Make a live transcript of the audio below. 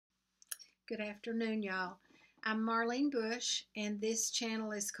Good afternoon, y'all. I'm Marlene Bush, and this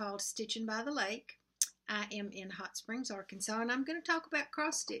channel is called Stitching by the Lake. I am in Hot Springs, Arkansas, and I'm going to talk about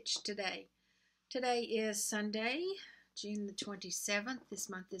cross stitch today. Today is Sunday, June the 27th. This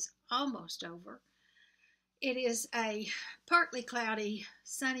month is almost over. It is a partly cloudy,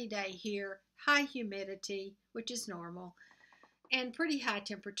 sunny day here, high humidity, which is normal, and pretty high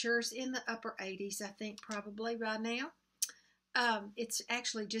temperatures in the upper 80s, I think, probably by now. It's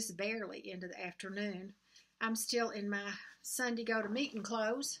actually just barely into the afternoon. I'm still in my Sunday go to meeting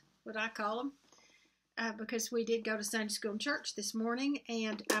clothes, what I call them, because we did go to Sunday school and church this morning,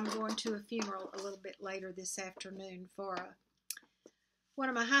 and I'm going to a funeral a little bit later this afternoon for one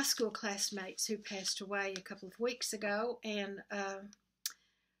of my high school classmates who passed away a couple of weeks ago, and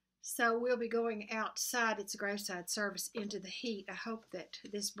so we'll be going outside. It's a graveside service into the heat. I hope that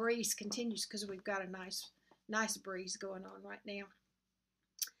this breeze continues because we've got a nice breeze going on right now.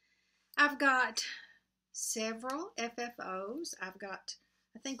 I've got several FFOs. I've got,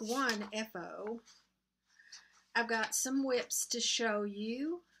 I think, one FO. I've got some whips to show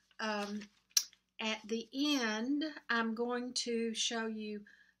you. At the end, I'm going to show you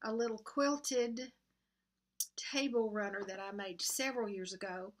a little quilted table runner that I made several years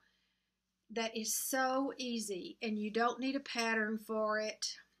ago that is so easy, and you don't need a pattern for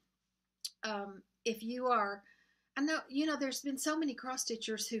it. If you are, I know, there's been so many cross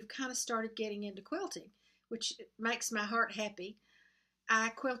stitchers who've kind of started getting into quilting, which makes my heart happy. I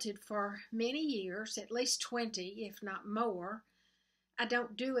quilted for many years, at least 20, if not more. I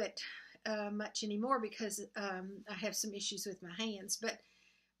don't do it much anymore because I have some issues with my hands,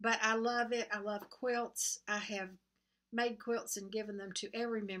 but I love it. I love quilts. I have made quilts and given them to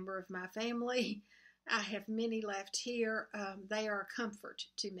every member of my family. I have many left here. They are a comfort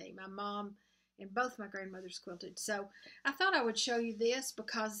to me. My mom and both my grandmothers quilted. So I thought I would show you this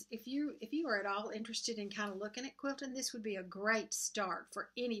because if you are at all interested in kind of looking at quilting, this would be a great start for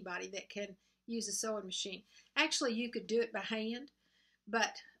anybody that can use a sewing machine. Actually, you could do it by hand,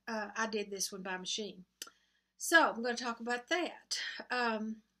 but I did this one by machine. So I'm going to talk about that.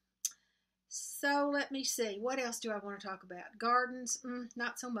 So let me see. What else do I want to talk about? Gardens?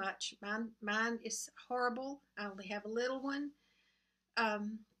 Not so much. Mine is horrible. I only have a little one.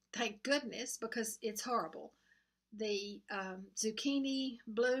 Thank goodness, because it's horrible. The zucchini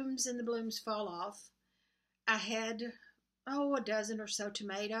blooms and the blooms fall off. I had, a dozen or so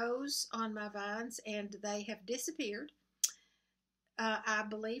tomatoes on my vines, and they have disappeared. I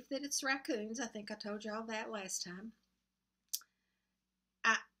believe that it's raccoons. I think I told y'all that last time.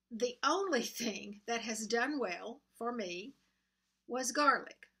 The only thing that has done well for me was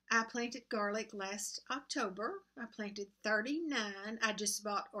garlic. I planted garlic last October. I planted 39. I just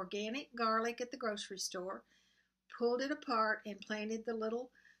bought organic garlic at the grocery store, pulled it apart, and planted the little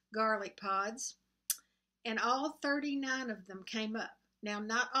garlic pods. And all 39 of them came up. Now,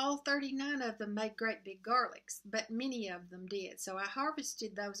 not all 39 of them made great big garlics, but many of them did. So I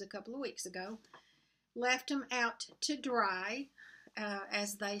harvested those a couple of weeks ago, left them out to dry,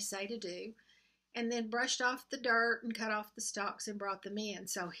 as they say to do, and then brushed off the dirt and cut off the stalks and brought them in.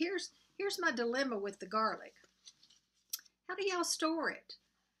 So here's my dilemma with the garlic. How do y'all store it?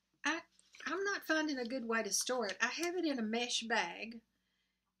 I'm not finding a good way to store it. I have it in a mesh bag,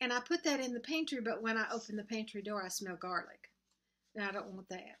 and I put that in the pantry, but when I open the pantry door, I smell garlic, and I don't want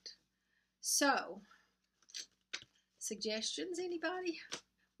that. So, suggestions, anybody?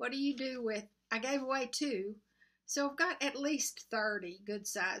 What do you do with, I gave away 2, so I've got at least 30 good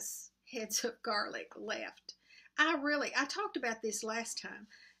size heads of garlic left. I talked about this last time.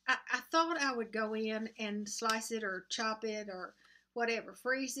 I thought I would go in and slice it or chop it or whatever,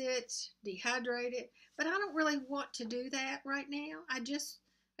 freeze it, dehydrate it, but I don't really want to do that right now. I just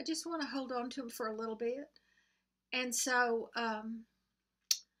want to hold on to them for a little bit. And so,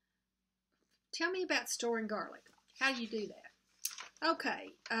 tell me about storing garlic. How do you do that?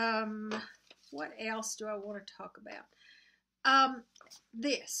 Okay, what else do I want to talk about? I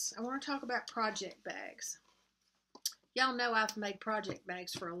want to talk about project bags. Y'all know I've made project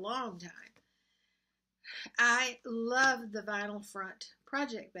bags for a long time. I love the vinyl front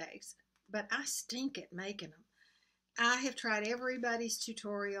project bags, but I stink at making them. I have tried everybody's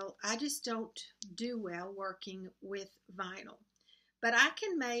tutorial. I just don't do well working with vinyl. But I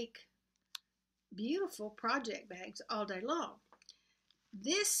can make beautiful project bags all day long.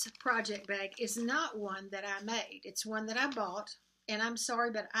 This project bag is not one that I made. It's one that I bought, and I'm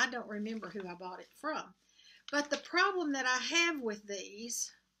sorry, but I don't remember who I bought it from. But the problem that I have with these,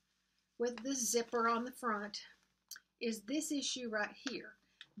 with the zipper on the front, is this issue right here.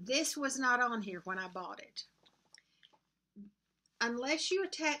 This was not on here when I bought it. unless you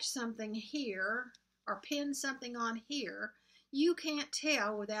attach something here or pin something on here, you can't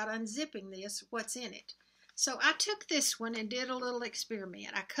tell without unzipping this what's in it. So I took this one and did a little experiment.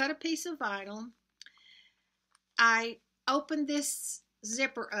 I cut a piece of vinyl. I opened this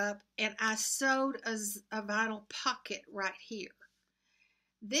zipper up and I sewed a vinyl pocket right here.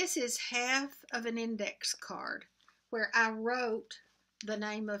 This is half of an index card where I wrote the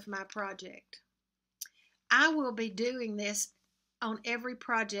name of my project. I will be doing this on every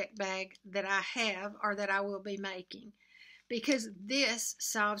project bag that I have or that I will be making, because this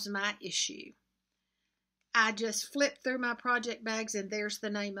solves my issue. I just flip through my project bags and there's the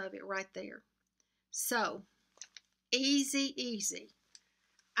name of it right there. So, easy, easy.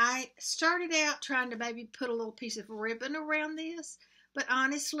 I started out trying to maybe put a little piece of ribbon around this, but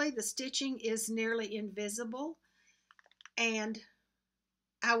honestly, the stitching is nearly invisible, and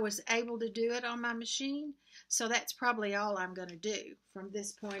I was able to do it on my machine, so that's probably all I'm going to do from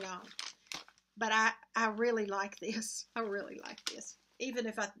this point on. But I really like this. I really like this, even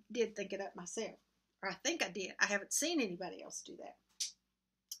if I did think it up myself. Or I think I did. I haven't seen anybody else do that.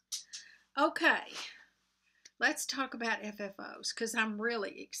 Okay, let's talk about FFOs, because I'm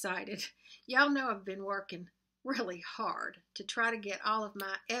really excited. Y'all know I've been working really hard to try to get all of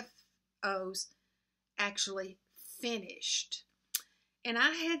my FOs actually finished. And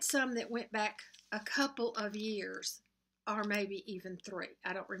I had some that went back a couple of years, or maybe even 3.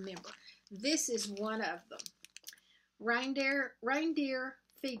 I don't remember. This is one of them. Reindeer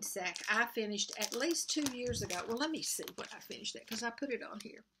feed sack I finished at least 2 years ago. Well, let me see what I finished at, because I put it on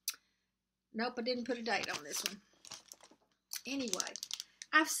here. Nope, I didn't put a date on this one. Anyway,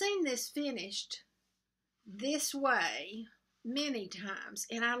 I've seen this finished this way many times,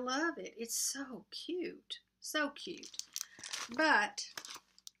 and I love it. It's so cute. So cute. But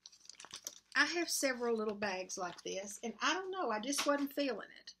I have several little bags like this, and I don't know, I just wasn't feeling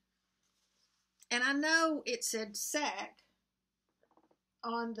it. And I know it said sack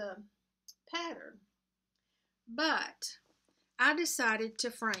on the pattern, but I decided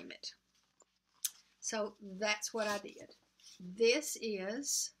to frame it. So that's what I did. This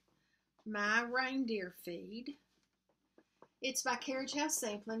is my reindeer feed. It's by Carriage House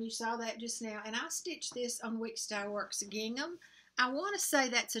Sampling. You saw that just now. And I stitched this on Wick Style Works Gingham. I want to say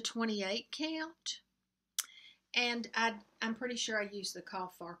that's a 28 count. And I'm pretty sure I used the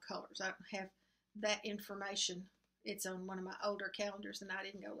call for colors. I don't have that information. It's on one of my older calendars and I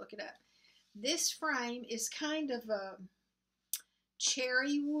didn't go look it up. This frame is kind of a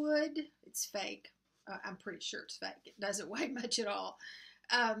cherry wood. It's fake. I'm pretty sure it's fake. It doesn't weigh much at all.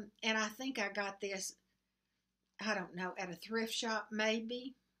 And I think I got this, I don't know, at a thrift shop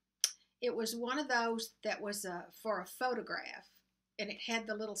maybe. It was one of those that was for a photograph, and it had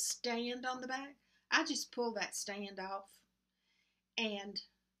the little stand on the back. I just pulled that stand off, and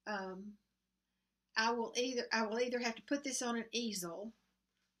I will either have to put this on an easel,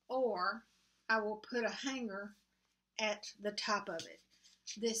 or I will put a hanger at the top of it.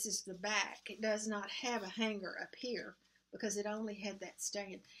 This is the back. It does not have a hanger up here because it only had that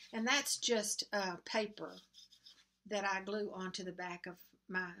stand. And that's just paper that I glue onto the back of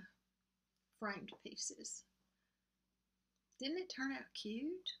my framed pieces. Didn't it turn out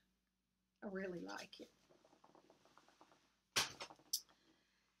cute? I really like it.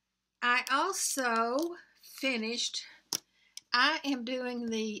 I also finished, I am doing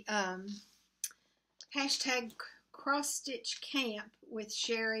the hashtag cross stitch camp with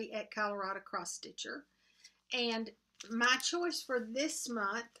Sherry at Colorado Cross Stitcher, and my choice for this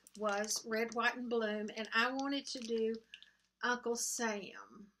month was Red, White, and Bloom, and I wanted to do Uncle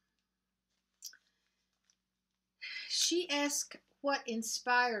Sam. She asked what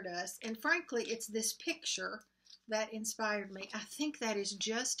inspired us, and frankly, it's this picture that inspired me. I think that is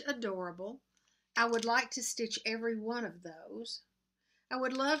just adorable. I would like to stitch every one of those. I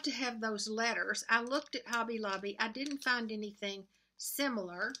would love to have those letters. I looked at Hobby Lobby. I didn't find anything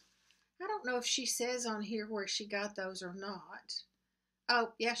similar. I don't know if she says on here where she got those or not.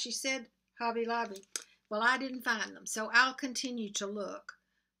 Oh, yeah, she said Hobby Lobby. Well, I didn't find them, so I'll continue to look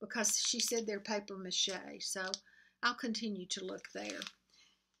because she said they're paper mache, so I'll continue to look there.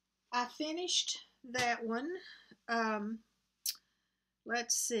 I finished that one.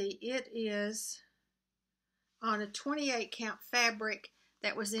 Let's see. It is on a 28 count fabric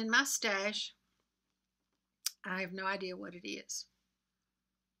that was in my stash. I have no idea what it is.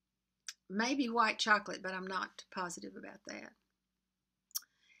 Maybe white chocolate, but I'm not positive about that.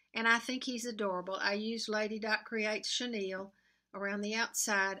 And I think he's adorable. I used Lady Dot Creates chenille. Around the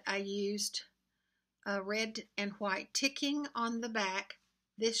outside, I used red and white ticking on the back.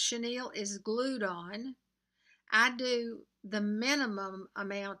 This chenille is glued on. I do the minimum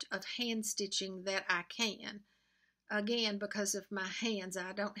amount of hand stitching that I can. Again, because of my hands,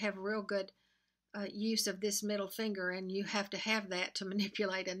 I don't have real good use of this middle finger, and you have to have that to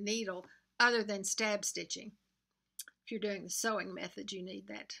manipulate a needle other than stab stitching. If you're doing the sewing method, you need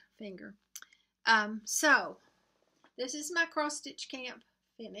that finger. So this is my cross stitch camp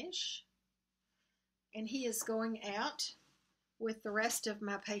finish, and he is going out with the rest of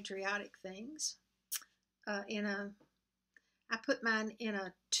my patriotic things I put mine in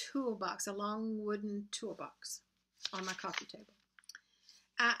a toolbox, a long wooden toolbox on my coffee table.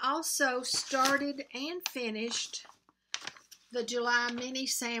 I also started and finished the July mini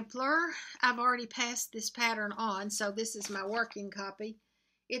sampler. I've already passed this pattern on, so this is my working copy.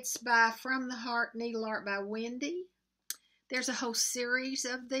 It's by From the Heart Needle Art by Wendy. There's a whole series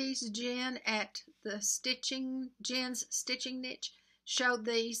of these. Jen at the Jen's Stitching Niche showed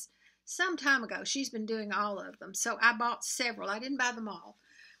these some time ago. She's been doing all of them. So I bought several. I didn't buy them all,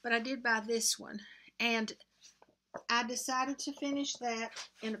 but I did buy this one. And I decided to finish that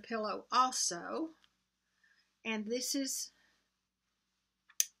in a pillow also. And this is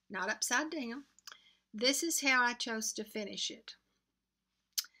not upside down. This is how I chose to finish it.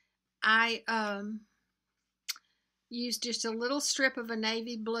 I used just a little strip of a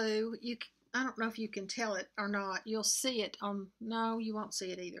navy blue. I don't know if you can tell it or not. You'll see it on, no, you won't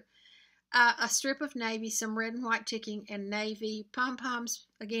see it either. A strip of navy, some red and white ticking, and navy pom-poms,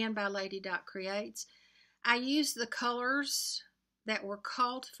 again by Lady Dot Creates. I used the colors that were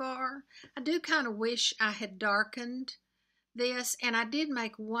called for. I do kind of wish I had darkened this, and I did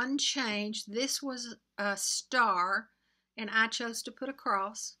make one change. This was a star, and I chose to put a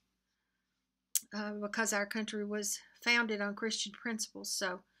cross because our country was founded on Christian principles,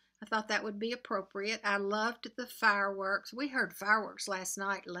 so I thought that would be appropriate. I loved the fireworks. We heard fireworks last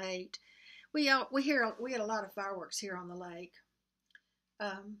night late. We had a lot of fireworks here on the lake.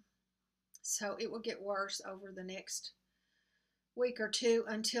 So it will get worse over the next week or two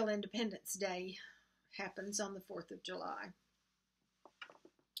until Independence Day happens on the 4th of July.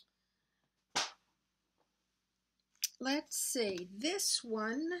 Let's see, this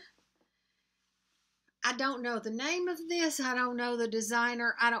one, I don't know the name of this, I don't know the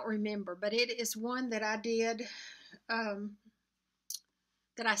designer, I don't remember, but it is one that I did,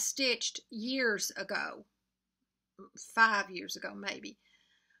 that I stitched years ago, 5 years ago maybe.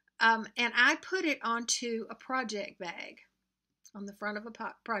 And I put it onto a project bag, on the front of a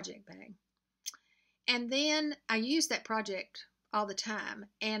project bag. And then I used that project all the time,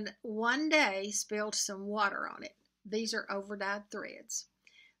 and one day spilled some water on it. These are over-dyed threads.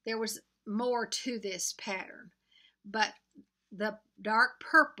 There was more to this pattern, but the dark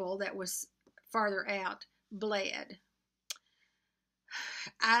purple that was farther out bled.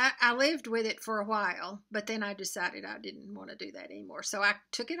 I lived with it for a while, but then I decided I didn't want to do that anymore. So I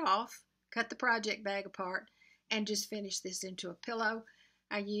took it off, cut the project bag apart, and just finished this into a pillow.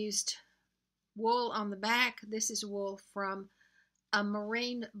 I used wool on the back. This is wool from a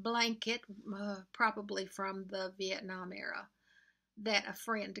marine blanket, probably from the Vietnam era, that a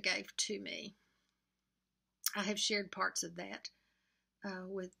friend gave to me. I have shared parts of that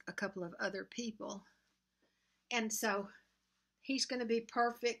with a couple of other people. And so he's going to be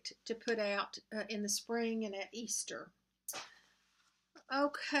perfect to put out in the spring and at Easter.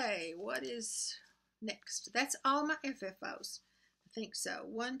 Okay, what is next? That's all my FFOs. I think so.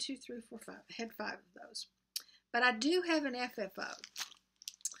 1, 2, 3, 4, 5. I had 5 of those. But I do have an FFO.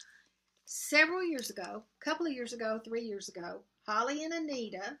 Several years ago, a couple of years ago, 3 years ago, Holly and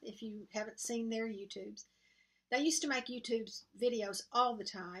Anita, if you haven't seen their YouTubes, they used to make YouTube videos all the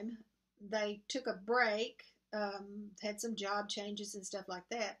time. They took a break, had some job changes and stuff like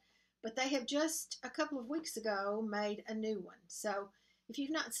that, but they have just a couple of weeks ago made a new one. So if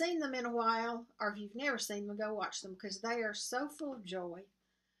you've not seen them in a while, or if you've never seen them, go watch them, because they are so full of joy.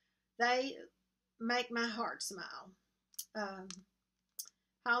 They make my heart smile.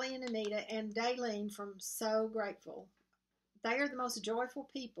 Holly and Anita and Daylene from So Grateful. They are the most joyful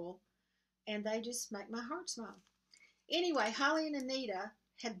people, and they just make my heart smile. Anyway, Holly and Anita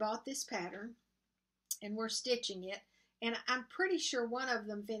had bought this pattern and were stitching it, and I'm pretty sure one of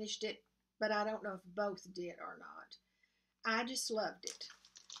them finished it, but I don't know if both did or not. I just loved it.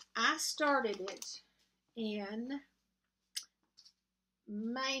 I started it in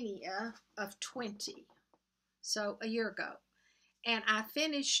Mania of 20, so a year ago, and I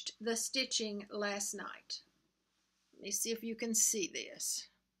finished the stitching last night. Let me see if you can see this.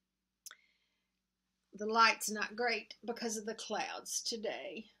 The light's not great because of the clouds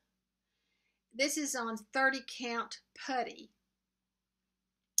today. This is on 30 count putty,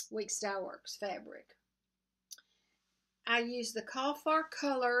 Week Style Works fabric. I use the Call for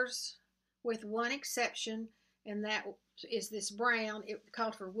colors with one exception, and that is this brown. It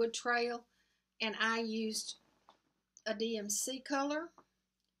called for Wood Trail, and I used a DMC color.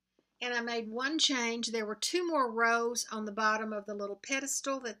 And I made one change. There were 2 more rows on the bottom of the little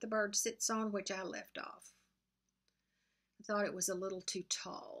pedestal that the bird sits on, which I left off. I thought it was a little too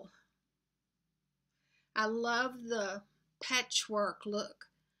tall. I love the patchwork look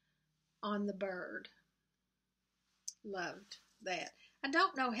on the bird. Loved that. I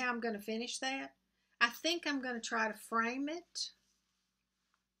don't know how I'm going to finish that. I think I'm going to try to frame it.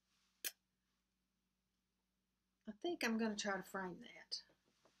 I think I'm going to try to frame that.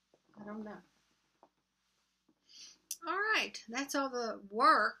 I don't know. All right, that's all the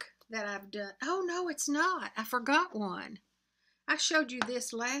work that I've done. Oh, no, it's not. I forgot one. I showed you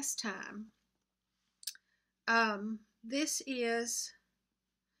this last time. This is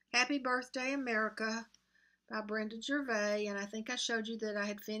Happy Birthday America by Brenda Gervais, and I think I showed you that I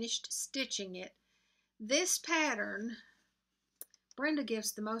had finished stitching it. This pattern, Brenda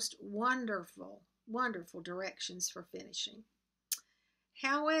gives the most wonderful, wonderful directions for finishing.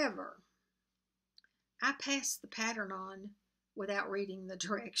 However, I passed the pattern on without reading the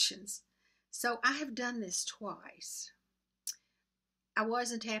directions. So I have done this twice. I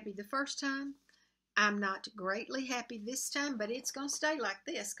wasn't happy the first time. I'm not greatly happy this time, but it's going to stay like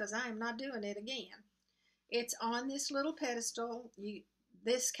this because I am not doing it again. It's on this little pedestal.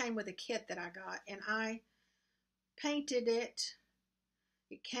 This came with a kit that I got, and I painted it.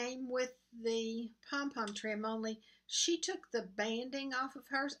 It came with the pom-pom trim, only she took the banding off of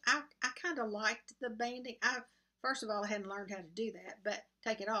hers. I kind of liked the banding. First of all, I hadn't learned how to do that, but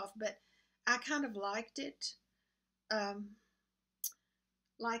take it off. But I kind of liked it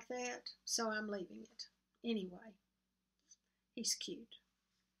like that, so I'm leaving it. Anyway, he's cute.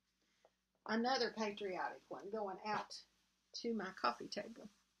 Another patriotic one going out to my coffee table.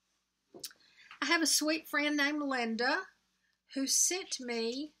 I have a sweet friend named Linda who sent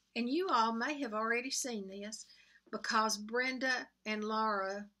me, and you all may have already seen this, because Brenda and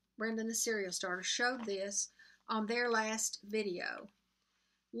Laura, Brenda and the Cereal Starter, showed this on their last video.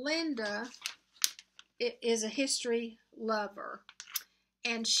 Linda is a history lover,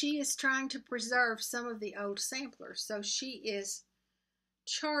 and she is trying to preserve some of the old samplers. So she is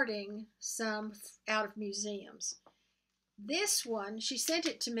charting some out of museums. This one, she sent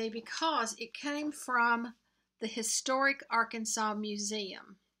it to me because it came from the Historic Arkansas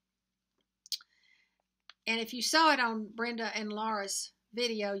Museum. And if you saw it on Brenda and Laura's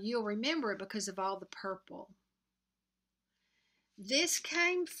video, you'll remember it because of all the purple. This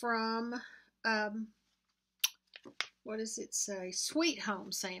came from, what does it say? Sweet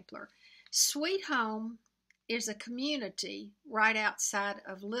Home Sampler. Sweet Home is a community right outside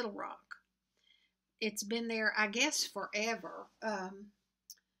of Little Rock. It's been there, I guess, forever.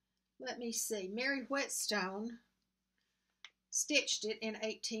 Let me see. Mary Whetstone stitched it in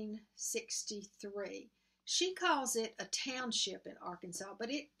 1863. She calls it a township in Arkansas, but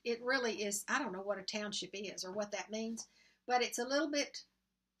it really is, I don't know what a township is or what that means, but it's a little bit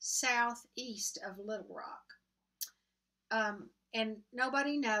southeast of Little Rock. And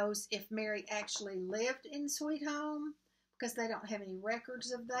nobody knows if Mary actually lived in Sweet Home because they don't have any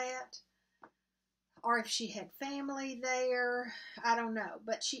records of that, or if she had family there. I don't know,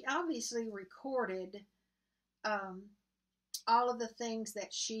 but she obviously recorded all of the things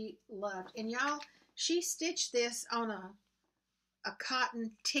that she loved. And y'all, she stitched this on a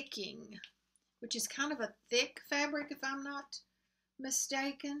cotton ticking, which is kind of a thick fabric if I'm not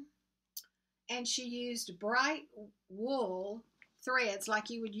mistaken. And she used bright wool threads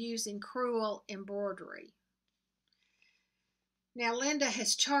like you would use in crewel embroidery. Now Linda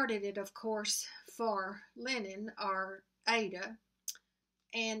has charted it, of course, for linen or Ada,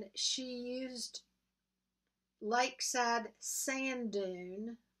 and she used Lakeside Sand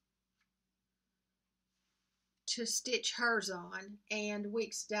Dune to stitch hers on, and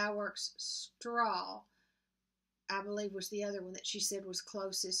Weeks Dye Works Straw, I believe, was the other one that she said was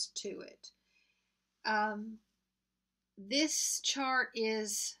closest to it. This chart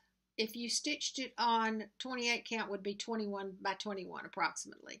is, if you stitched it on 28 count, would be 21 by 21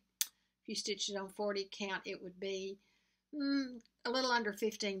 approximately. If you stitched it on 40 count, it would be a little under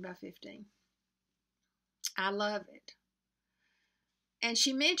 15 by 15. I love it. And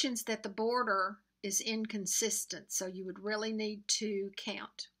she mentions that the border is inconsistent, so you would really need to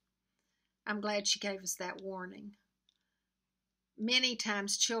count. I'm glad she gave us that warning. Many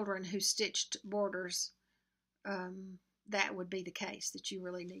times children who stitched borders, that would be the case, that you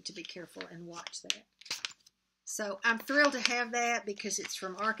really need to be careful and watch that. So I'm thrilled to have that because it's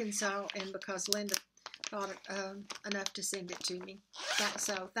from Arkansas and because Linda thought enough to send it to me.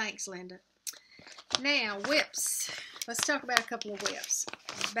 So thanks, Linda. Now, whips. Let's talk about a couple of whips.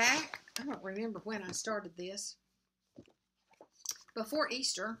 Back, I don't remember when I started this. Before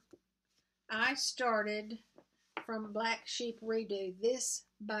Easter, I started from Black Sheep Redo this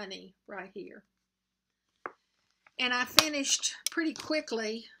bunny right here. And I finished pretty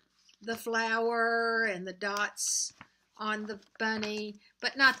quickly the flower and the dots on the bunny,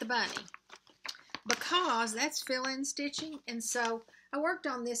 but not the bunny, because that's fill-in stitching. And so I worked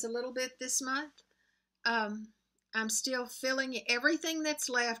on this a little bit this month. I'm still filling it. Everything that's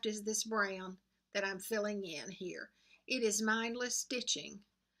left is this brown that I'm filling in here. It is mindless stitching.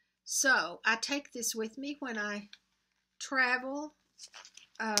 So I take this with me when I travel,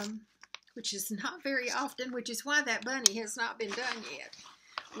 which is not very often, which is why that bunny has not been done yet.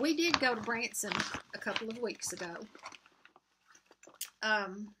 We did go to Branson a couple of weeks ago.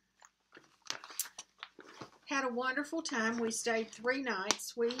 Had a wonderful time. We stayed 3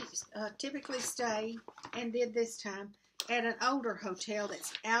 nights. We typically stay, and did this time, at an older hotel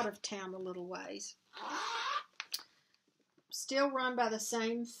that's out of town a little ways. Still run by the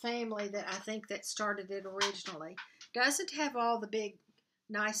same family that I think that started it originally. Doesn't have all the big,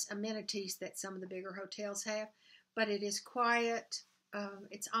 nice amenities that some of the bigger hotels have, but it is quiet.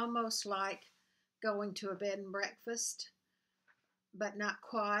 It's almost like going to a bed and breakfast, but not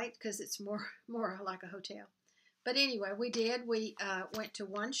quite, because it's more like a hotel. But anyway, we went to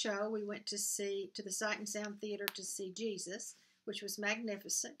one show. We went to the Sight and Sound Theater to see Jesus, which was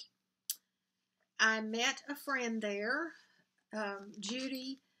magnificent. I met a friend there.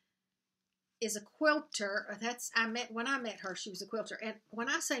 Judy is a quilter. When I met her, she was a quilter. And when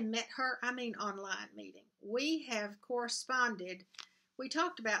I say met her, I mean online meeting. We have corresponded. We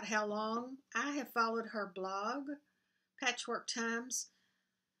talked about how long I have followed her blog, Patchwork Times,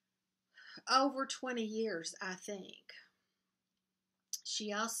 over 20 years, I think.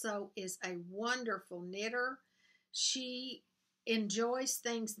 She also is a wonderful knitter. She enjoys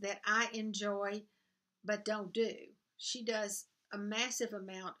things that I enjoy but don't do. She does a massive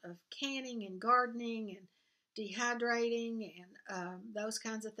amount of canning and gardening and dehydrating and those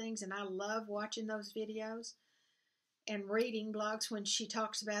kinds of things, and I love watching those videos and reading blogs when she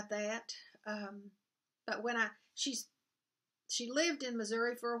talks about that. But she lived in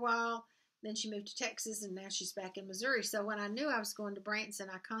Missouri for a while, then she moved to Texas, and now she's back in Missouri. So when I knew I was going to Branson,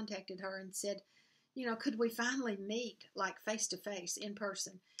 I contacted her and said, could we finally meet, like face-to-face, in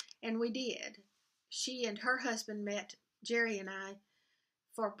person? And we did. She and her husband met Jerry and I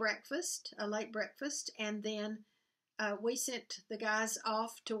for breakfast, a late breakfast, and then we sent the guys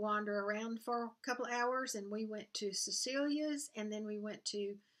off to wander around for a couple hours, and we went to Cecilia's, and then we went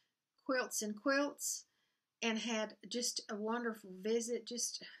to Quilts and Quilts, and had just a wonderful visit.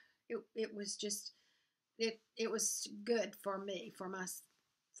 It was good for me, for my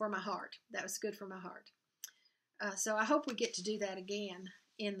heart. That was good for my heart. So I hope we get to do that again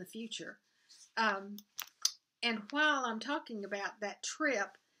in the future. And while I'm talking about that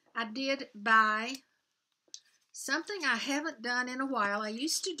trip, I did buy something I haven't done in a while. I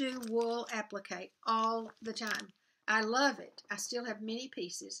used to do wool applique all the time. I love it. I still have many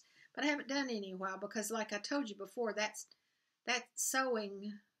pieces, but I haven't done any in a while because, like I told you before, that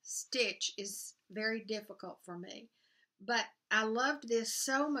sewing stitch is very difficult for me. But I loved this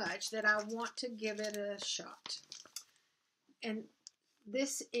so much that I want to give it a shot. And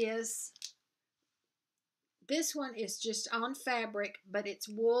this one is just on fabric, but it's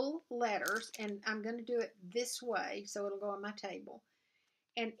wool letters, and I'm going to do it this way so it'll go on my table.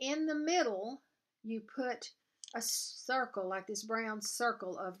 And in the middle, you put a circle, like this brown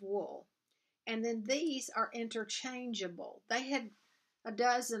circle of wool. And then these are interchangeable. They had a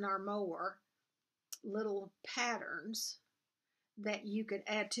dozen or more little patterns that you could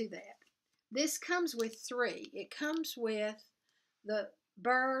add to that. This comes with 3. It comes with the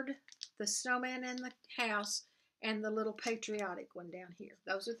bird, the snowman in the house, and the little patriotic one down here.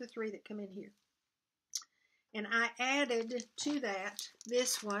 Those are the 3 that come in here. And I added to that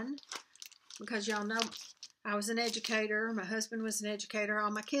this one because y'all know I was an educator. My husband was an educator.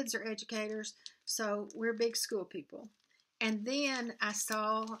 All my kids are educators, so we're big school people. And then I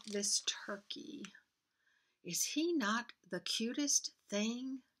saw this turkey. Is he not the cutest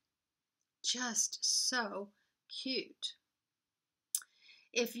thing? Just so cute.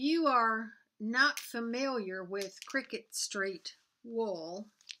 If you are not familiar with Cricket Street wool,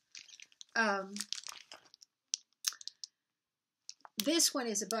 this one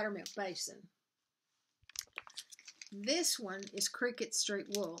is a buttermilk basin. This one is Cricket Street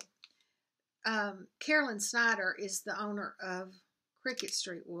wool. Carolyn Snyder is the owner of Cricket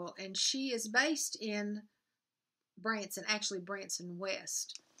Street wool, and she is based in Branson, actually Branson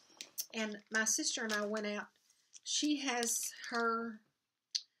West. And my sister and I went out. She has her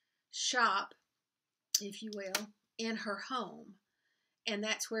shop, if you will, in her home. And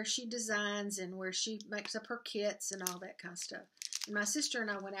that's where she designs and where she makes up her kits and all that kind of stuff. And my sister and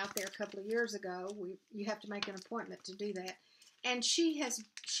I went out there a couple of years ago. You have to make an appointment to do that. And she has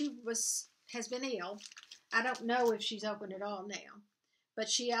been ill. I don't know if she's open at all now, but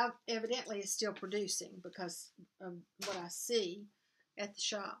she evidently is still producing because of what I see at the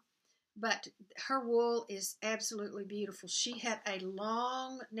shop. But her wool is absolutely beautiful. She had a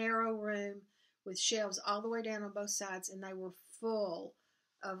long, narrow room with shelves all the way down on both sides, and they were full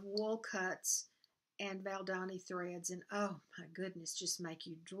of wool cuts and Valdani threads. And oh my goodness, just make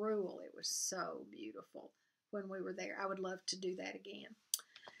you drool. It was so beautiful when we were there. I would love to do that again.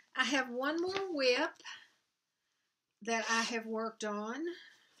 I have one more whip that I have worked on,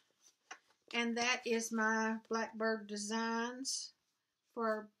 and that is my Blackbird Designs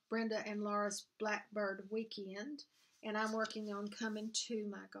for Brenda and Laura's Blackbird Weekend, and I'm working on Coming to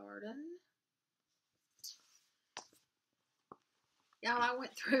My Garden. Y'all, I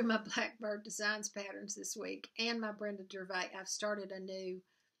went through my Blackbird Designs patterns this week and my Brenda Gervais. I've started a new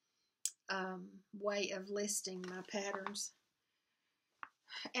way of listing my patterns.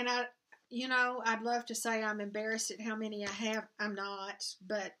 And I'd love to say I'm embarrassed at how many I have. I'm not,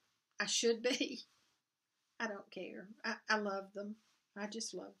 but I should be. I don't care. I love them. I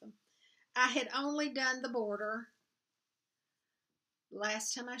just love them. I had only done the border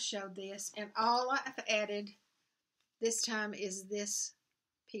last time I showed this, and all I've added this time is this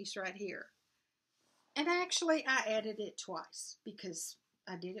piece right here. And actually, I added it twice because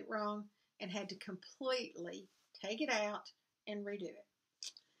I did it wrong and had to completely take it out and redo it.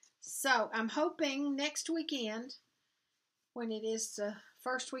 So I'm hoping next weekend, when it is the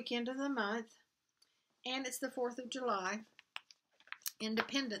first weekend of the month, and it's the 4th of July,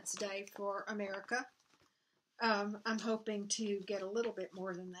 Independence Day for America, I'm hoping to get a little bit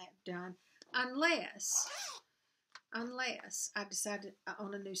more than that done, unless I decided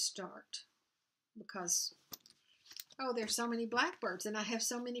on a new start, because there's so many blackbirds and I have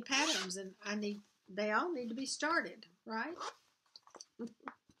so many patterns, and they all need to be started, right?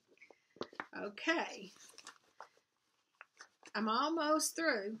 Okay, I'm almost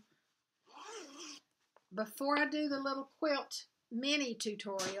through. Before I do the little quilt mini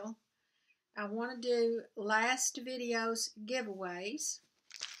tutorial, I want to do last video's giveaways.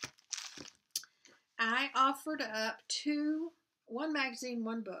 I offered up one magazine,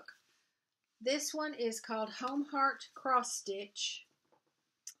 one book. This one is called Home Heart Cross Stitch,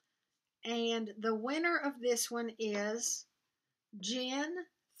 and the winner of this one is Jen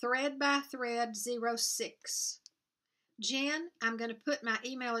Thread by Thread 06. Jen, I'm going to put my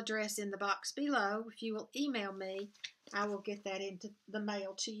email address in the box below. If you will email me, I will get that into the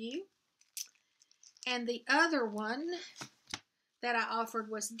mail to you. And the other one that I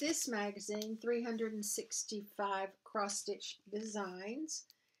offered was this magazine, 365 Cross Stitch Designs.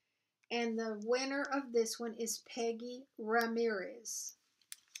 And the winner of this one is Peggy Ramirez.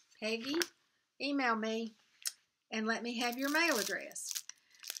 Peggy, email me and let me have your mail address.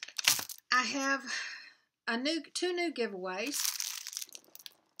 I have two new giveaways.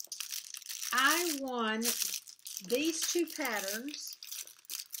 I won these two patterns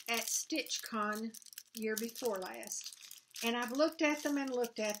at StitchCon year before last. And I've looked at them and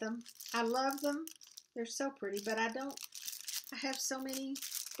looked at them. I love them. They're so pretty, but I have so many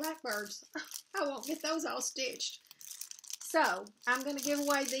blackbirds. I won't get those all stitched. So I'm going to give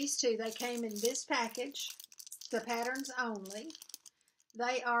away these two. They came in this package, the patterns only.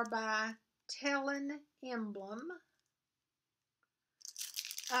 They are by Tellin Emblem.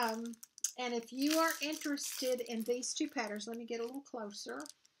 And if you are interested in these two patterns, let me get a little closer.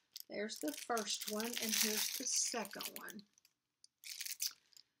 There's the first one, and here's the second one.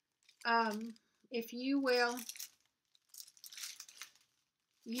 If you will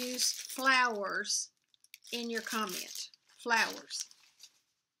use flowers in your comment, flowers.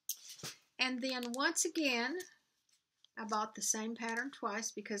 And then once again, I bought the same pattern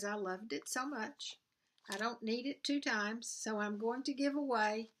twice because I loved it so much. I don't need it 2 times, so I'm going to give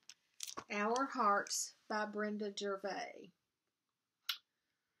away Our Hearts by Brenda Gervais.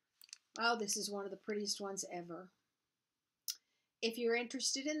 Oh, this is one of the prettiest ones ever. If you're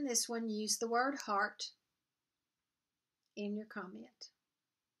interested in this one, use the word heart in your comment.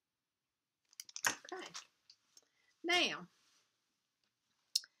 Okay. Now,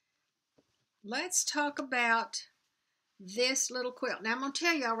 let's talk about this little quilt. Now, I'm going to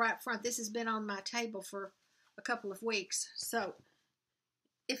tell y'all right up front, this has been on my table for a couple of weeks. So,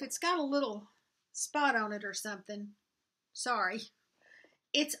 if it's got a little spot on it or something, sorry.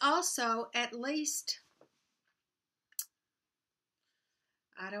 It's also at least,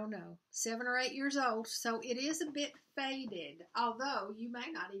 I don't know, 7 or 8 years old, so it is a bit faded, although you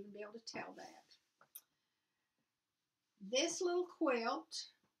may not even be able to tell that. This little quilt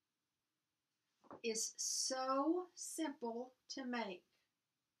is so simple to make.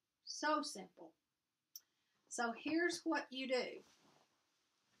 So simple. So here's what you do.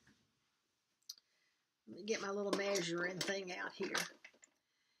 Let me get my little measuring thing out here.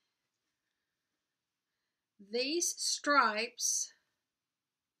 These stripes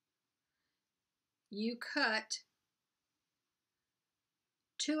you cut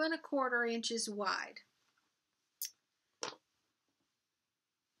 2 1/4 inches wide.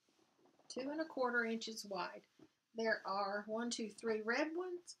 2 1/4 inches wide. There are 1, 2, 3 red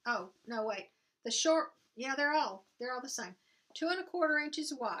ones. Oh, no, wait. The short, yeah, they're all the same. 2 1/4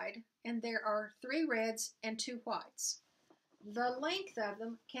 inches wide, and there are 3 reds and 2 whites. The length of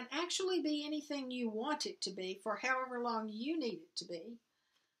them can actually be anything you want it to be for however long you need it to be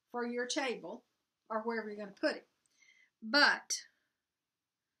for your table or wherever you're going to put it. But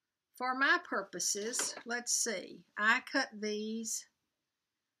for my purposes, let's see, I cut these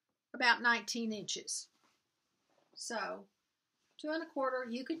about 19 inches. So 2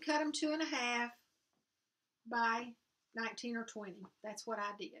 1/4, you could cut them 2 1/2 by 19 or 20. That's what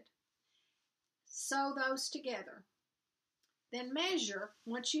I did. Sew those together. Then measure,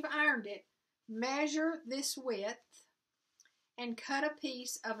 once you've ironed it, measure this width and cut a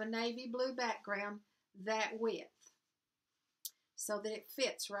piece of a navy blue background that width so that it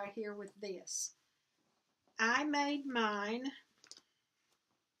fits right here with this. I made mine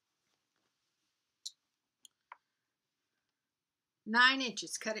 9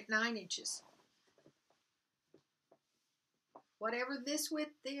 inches. Cut it 9 inches. Whatever this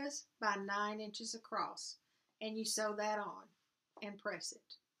width is, by 9 inches across. And you sew that on and press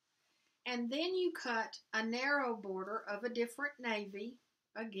it. And then you cut a narrow border of a different navy,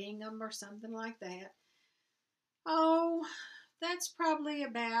 a gingham or something like that. Oh, that's probably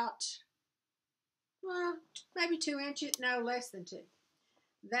about, well, maybe 2 inches. No, less than 2.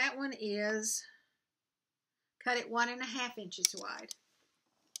 That one is, cut it 1 1/2 inches wide.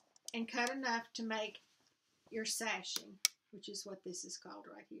 And cut enough to make your sashing, which is what this is called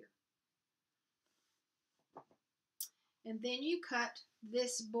right here. And then you cut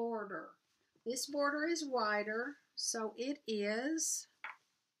this border. This border is wider, so it is,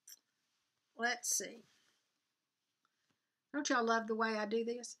 let's see. Don't y'all love the way I do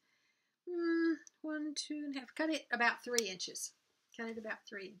this? 1, 2 1/2. Cut it about 3 inches. Cut it about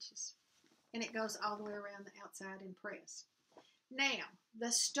 3 inches. And it goes all the way around the outside and press. Now,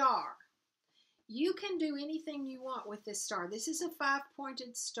 the star. You can do anything you want with this star. This is a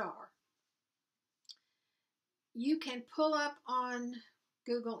 5-pointed star. You can pull up on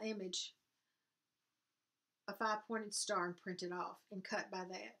Google Image a 5-pointed star and print it off and cut by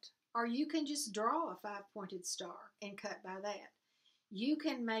that. Or you can just draw a 5-pointed star and cut by that. You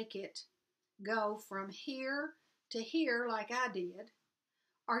can make it go from here to here like I did,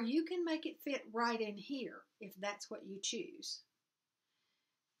 or you can make it fit right in here if that's what you choose.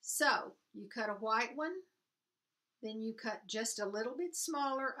 So you cut a white one, then you cut just a little bit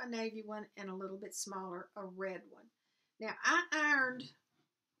smaller a navy one and a little bit smaller a red one. Now I ironed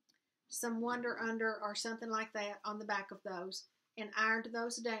some Wonder Under or something like that on the back of those and ironed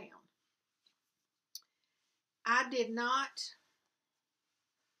those down. I did not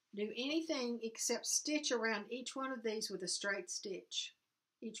do anything except stitch around each one of these with a straight stitch,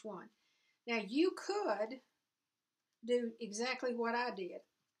 each one. Now you could do exactly what I did.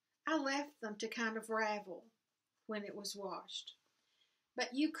 I left them to kind of ravel when it was washed.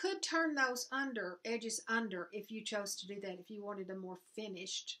 But you could turn those edges under if you chose to do that. If you wanted a more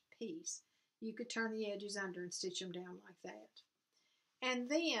finished piece, you could turn the edges under and stitch them down like that. And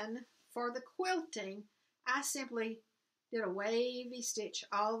then for the quilting, I simply did a wavy stitch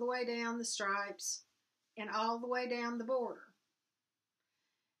all the way down the stripes and all the way down the border.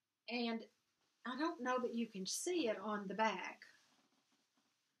 And I don't know that you can see it on the back,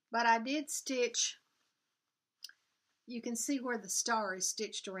 but I did stitch. You can see where the star is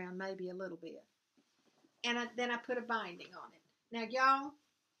stitched around maybe a little bit. And then I put a binding on it. Now, y'all,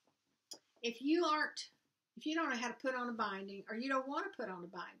 if you don't know how to put on a binding, or you don't want to put on a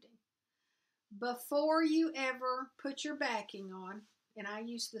binding, before you ever put your backing on, and I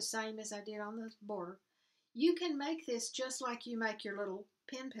used the same as I did on the border, you can make this just like you make your little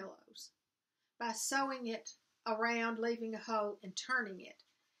pin pillows by sewing it around, leaving a hole, and turning it,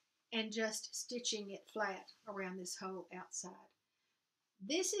 and just stitching it flat around this hole outside.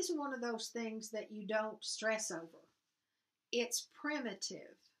 This is one of those things that you don't stress over. It's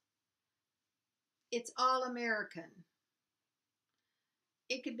primitive. It's all American.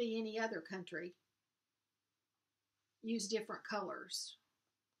 It could be any other country. Use different colors.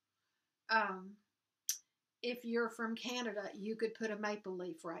 If you're from Canada, you could put a maple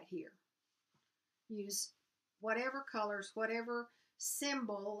leaf right here. Use whatever colors, whatever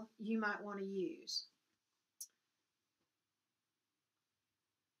symbol you might want to use.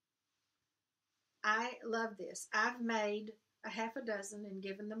 I love this. I've made a half a dozen and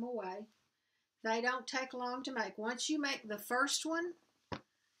given them away. They don't take long to make. Once you make the first one,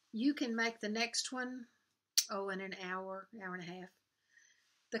 you can make the next one, in an hour, hour and a half.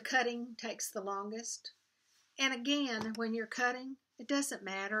 The cutting takes the longest. And again, when you're cutting, it doesn't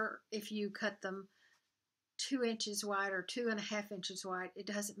matter if you cut them 2 inches wide or 2.5 inches wide. It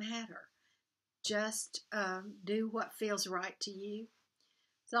doesn't matter. Just do what feels right to you.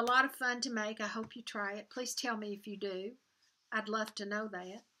 It's a lot of fun to make. I hope you try it. Please tell me if you do. I'd love to know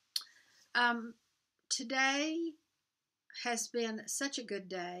that. Today has been such a good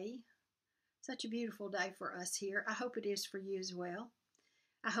day, such a beautiful day for us here. I hope it is for you as well.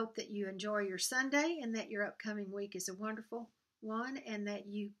 I hope that you enjoy your Sunday and that your upcoming week is a wonderful one and that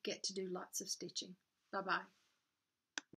you get to do lots of stitching. Bye-bye.